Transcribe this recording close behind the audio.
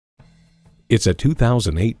It's a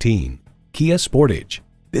 2018 Kia Sportage.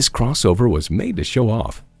 This crossover was made to show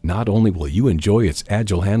off. Not only will you enjoy its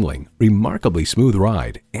agile handling, remarkably smooth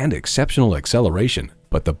ride, and exceptional acceleration,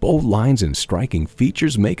 but the bold lines and striking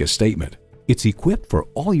features make a statement. It's equipped for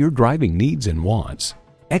all your driving needs and wants.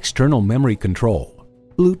 External memory control,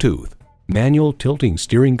 Bluetooth, manual tilting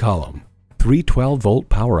steering column, 3 12-volt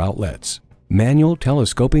power outlets, manual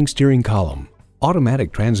telescoping steering column,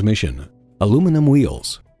 automatic transmission, aluminum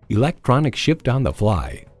wheels, electronic shift on the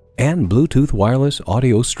fly, and Bluetooth wireless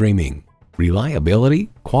audio streaming. Reliability,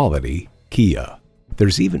 quality, Kia.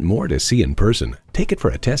 There's even more to see in person. Take it for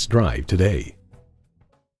a test drive today.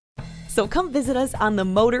 So come visit us on the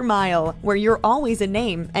Motor Mile, where you're always a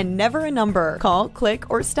name and never a number. Call, click,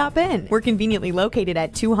 or stop in. We're conveniently located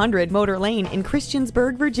at 200 Motor Lane in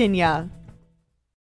Christiansburg, Virginia.